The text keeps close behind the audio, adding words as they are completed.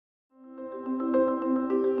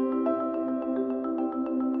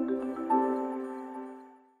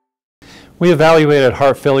We evaluated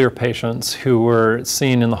heart failure patients who were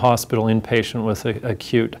seen in the hospital inpatient with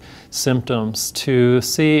acute symptoms to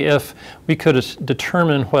see if we could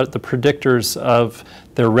determine what the predictors of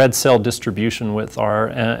their red cell distribution width are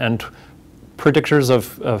and predictors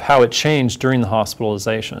of how it changed during the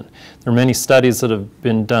hospitalization. There are many studies that have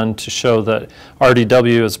been done to show that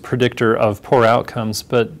RDW is a predictor of poor outcomes,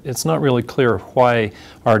 but it's not really clear why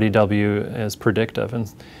RDW is predictive.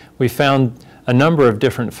 And we found a number of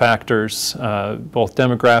different factors, both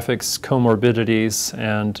demographics, comorbidities,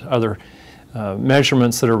 and other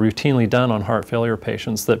measurements that are routinely done on heart failure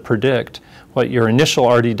patients that predict what your initial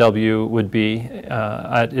RDW would be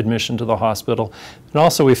at admission to the hospital. And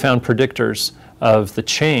also we found predictors of the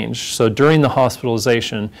change. So during the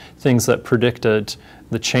hospitalization, things that predicted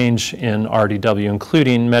the change in RDW,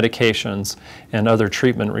 including medications and other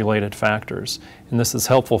treatment-related factors. And this is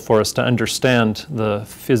helpful for us to understand the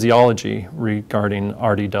physiology regarding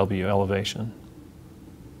RDW elevation.